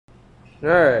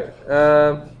Alright.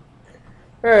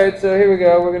 Alright, so here we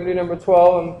go. We're going to do number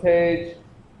 12 on page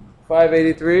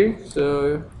 583.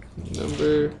 So,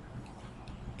 number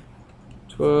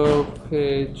 12,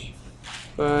 page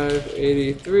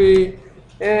 583.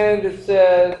 And it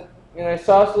says, an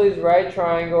isosceles right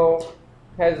triangle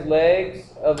has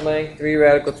legs of length 3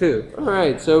 radical 2.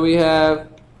 Alright, so we have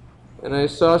an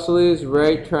isosceles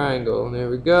right triangle. And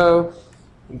there we go.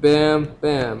 Bam,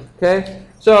 bam. Okay?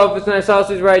 So if it's an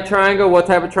isosceles right triangle, what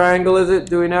type of triangle is it?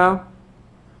 Do we know?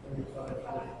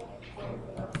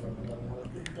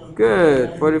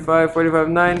 Good. 45, 45,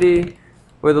 90.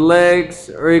 Where the legs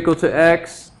are equal to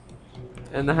x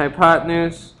and the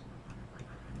hypotenuse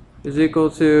is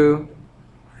equal to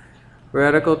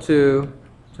radical 2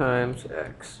 times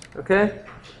x. Okay?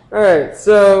 Alright,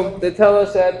 so they tell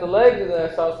us that the legs of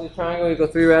the isosceles triangle equal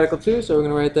 3 radical 2, so we're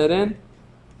going to write that in.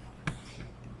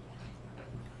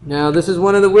 Now, this is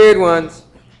one of the weird ones.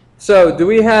 So, do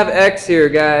we have x here,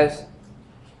 guys?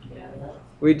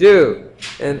 We do.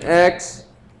 And x,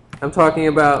 I'm talking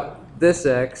about this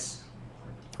x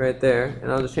right there.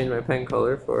 And I'll just change my pen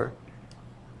color for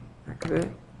back of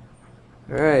it.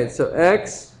 Alright, so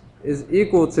x is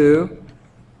equal to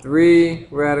 3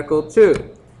 radical 2.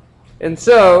 And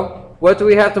so, what do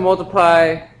we have to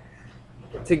multiply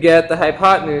to get the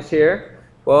hypotenuse here?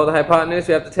 Well, the hypotenuse,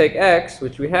 we have to take x,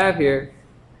 which we have here,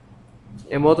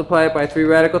 and multiply it by 3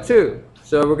 radical 2.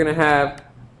 So we're going to have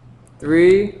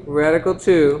 3 radical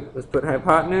 2, let's put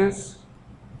hypotenuse,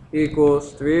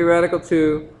 equals 3 radical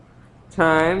 2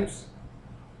 times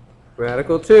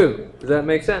radical 2. Does that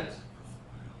make sense?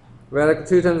 Radical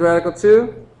 2 times radical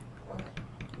 2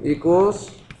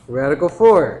 equals radical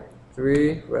 4.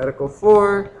 3 radical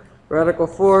 4. Radical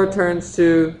 4 turns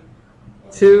to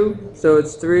 2, so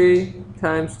it's 3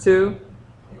 times 2.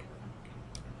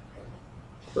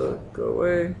 So go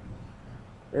away.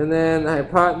 And then the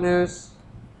hypotenuse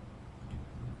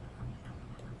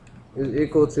is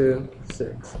equal to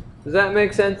 6. Does that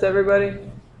make sense, everybody?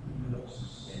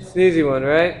 It's an easy one,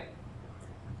 right?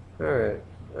 Alright.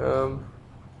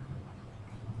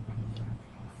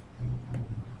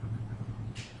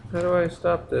 How do I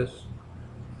stop this?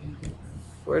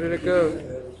 Where did it go?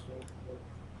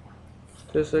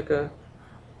 Just like a...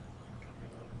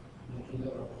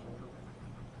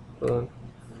 Hold on.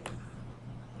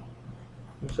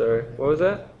 I'm sorry. What was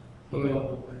that?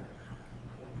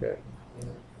 Okay.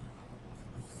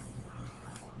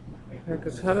 Yeah,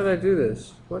 'cause how did I do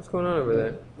this? What's going on over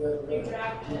there?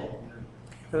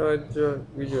 How do I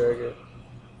redrag it?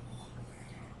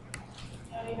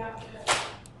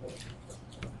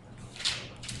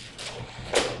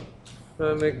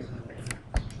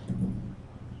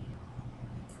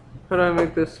 How do I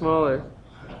make this smaller?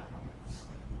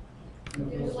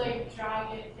 Just like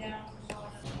drag it down.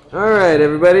 Alright,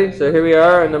 everybody. So here we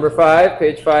are on number 5,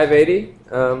 page 580.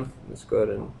 Let's go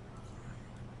ahead and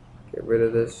get rid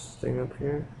of this thing up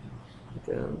here.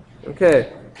 Down.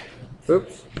 Okay.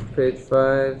 Oops. Page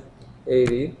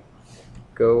 580.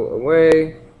 Go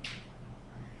away.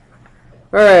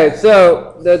 Alright,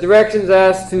 so the directions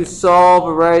asked to solve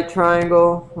a right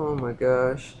triangle. Oh my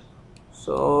gosh.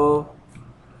 Solve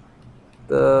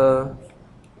the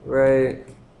right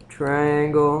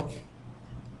triangle.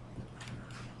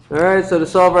 Alright, so to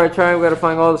solve our triangle, we've got to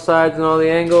find all the sides and all the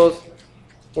angles.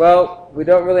 Well, we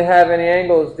don't really have any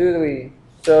angles, do we?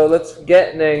 So let's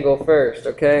get an angle first,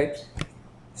 okay?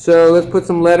 So let's put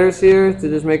some letters here to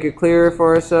just make it clearer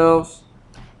for ourselves.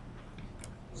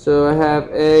 So I have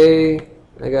A,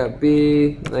 I got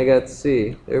B, and I got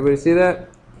C. Everybody see that?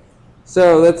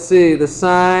 So let's see, the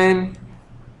sine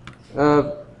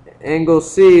of angle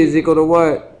C is equal to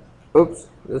what? Oops,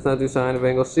 let's not do sine of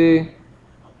angle C.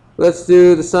 Let's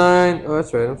do the sine, oh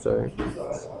that's right, I'm sorry.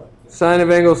 Sine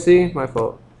of angle C, my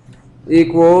fault,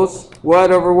 equals what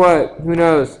over what? Who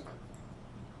knows?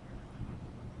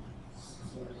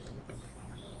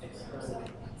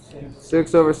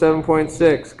 Six over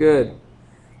 7.6, good.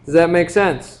 Does that make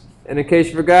sense? And in case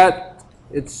you forgot,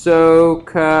 it's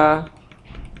SOHCAHTOA,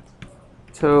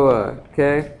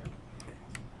 okay?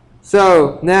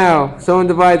 So, now, someone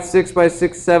divides 6 by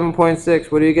 6,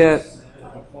 7.6, what do you get?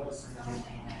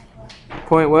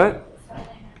 Point what?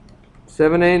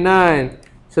 789.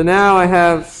 So now I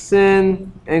have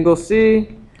sin angle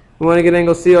C. We want to get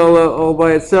angle C all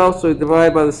by itself, so we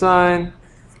divide by the sine.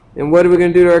 And what are we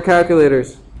going to do to our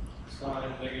calculators?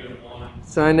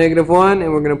 Sine negative 1,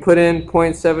 and we're going to put in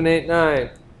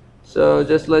 0.789. So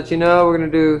just to let you know, we're going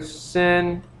to do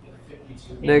sin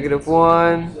negative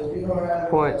 1,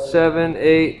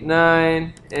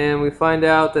 0.789, and we find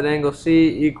out that angle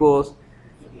C equals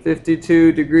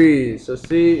 52 degrees. So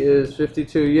C is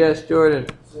 52. Yes, Jordan.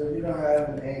 So if you don't have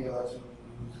an angle, that's what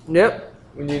you use. Yep.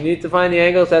 When you need to find the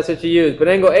angles, that's what you use. But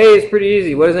angle A is pretty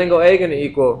easy. What is angle A going to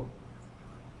equal?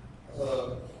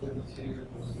 52.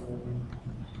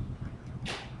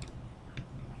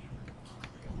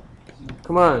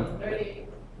 Come on.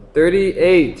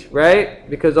 38, right?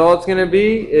 Because all it's going to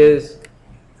be is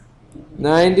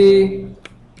 90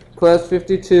 plus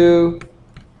 52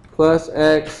 plus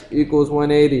x equals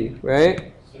 180,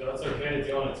 right? So that's okay to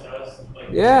do on a test?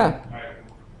 Like, Yeah. Alright.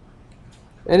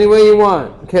 Any way you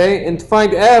want, okay? And to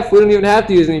find f, we don't even have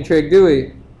to use any trig, do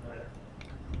we?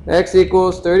 X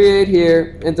equals 38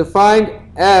 here. And to find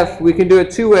f, we can do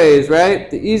it two ways, right?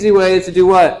 The easy way is to do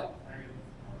what?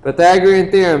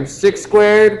 Pythagorean theorem. 6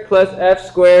 squared plus f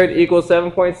squared equals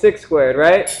 7.6 squared,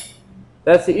 right?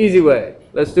 That's the easy way.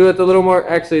 Let's do it a little more.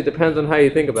 Actually, it depends on how you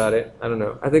think about it. I don't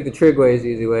know. I think the trig way is the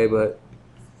easy way, but...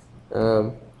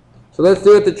 so let's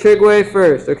do it the trig way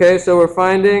first, okay? So we're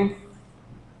finding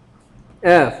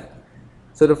f.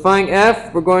 So to find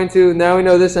f, we're going to... Now we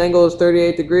know this angle is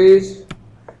 38 degrees.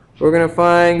 We're going to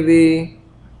find the...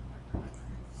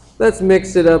 Let's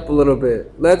mix it up a little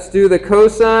bit. Let's do the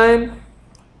cosine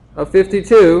of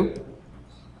 52.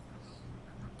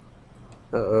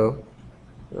 Uh-oh.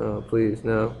 Oh, please,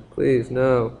 no. Please,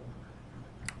 no.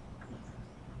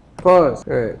 Pause.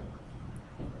 All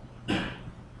right.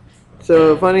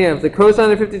 So, funny enough, the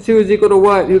cosine of 52 is equal to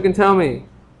what? Who can tell me?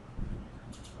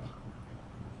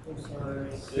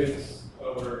 6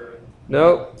 over...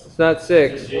 Nope, it's not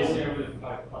 6. Jason over the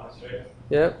 5 plus, right?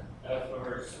 Yep. F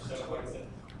over 7.6.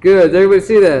 Good. Does everybody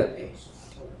see that?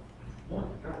 All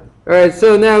right,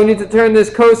 so now we need to turn this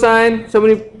cosine.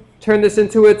 Somebody turn this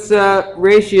into its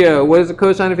ratio. What is the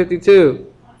cosine of 52?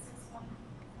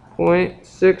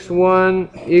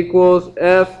 0.61 equals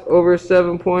f over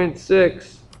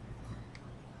 7.6.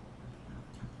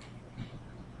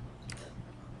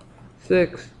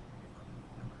 6.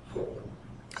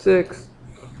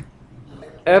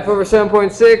 F over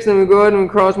 7.6, then we go ahead and we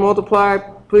cross multiply.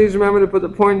 Please remember to put the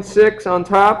 0.6 on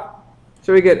top.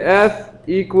 So we get f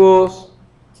equals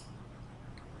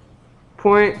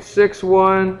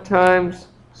 0.61 times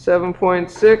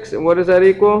 7.6. And what does that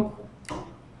equal?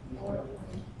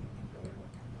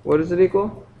 What does it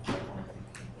equal?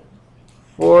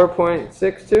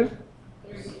 4.62?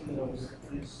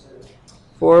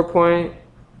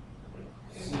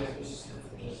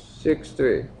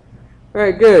 4.63. All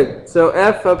right, good. So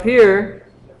f up here,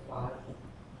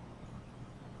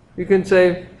 you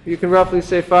can roughly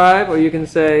say 5, or you can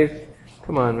say,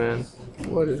 come on, man,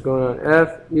 what is going on?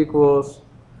 F equals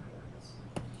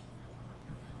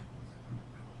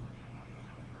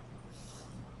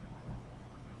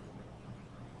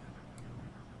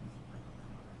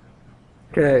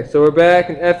okay, so we're back,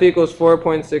 and f equals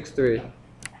 4.63.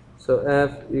 So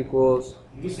f equals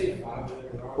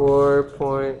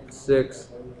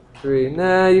 4.63.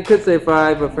 Nah, you could say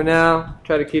 5, but for now,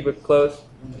 try to keep it close.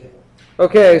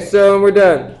 Okay, so we're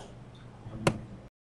done.